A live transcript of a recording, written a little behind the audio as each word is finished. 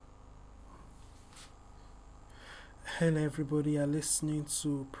Hello, everybody. You're listening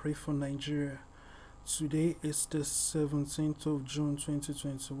to Pray for Nigeria. Today is the 17th of June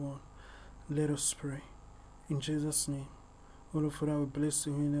 2021. Let us pray. In Jesus' name. O Lord Father, we bless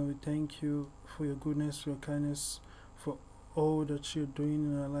you and we thank you for your goodness, for your kindness, for all that you're doing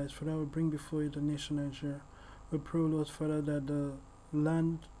in our lives. Father, we bring before you the nation Nigeria. We pray, Lord Father, that the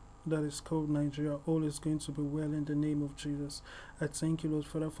land that is called Nigeria, all is going to be well in the name of Jesus. I thank you, Lord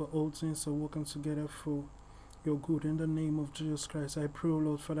Father, for all things are working together for your good in the name of Jesus Christ. I pray,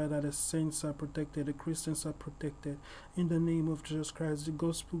 Lord Father, that the saints are protected, the Christians are protected in the name of Jesus Christ. The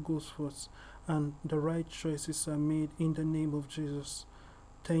gospel goes forth and the right choices are made in the name of Jesus.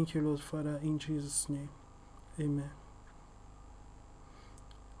 Thank you, Lord Father, in Jesus' name. Amen.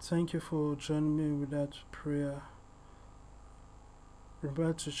 Thank you for joining me with that prayer.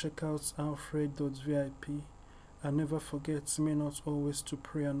 Remember to check out alfred.vip and never forget, me not always to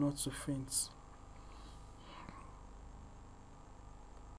pray and not to faint.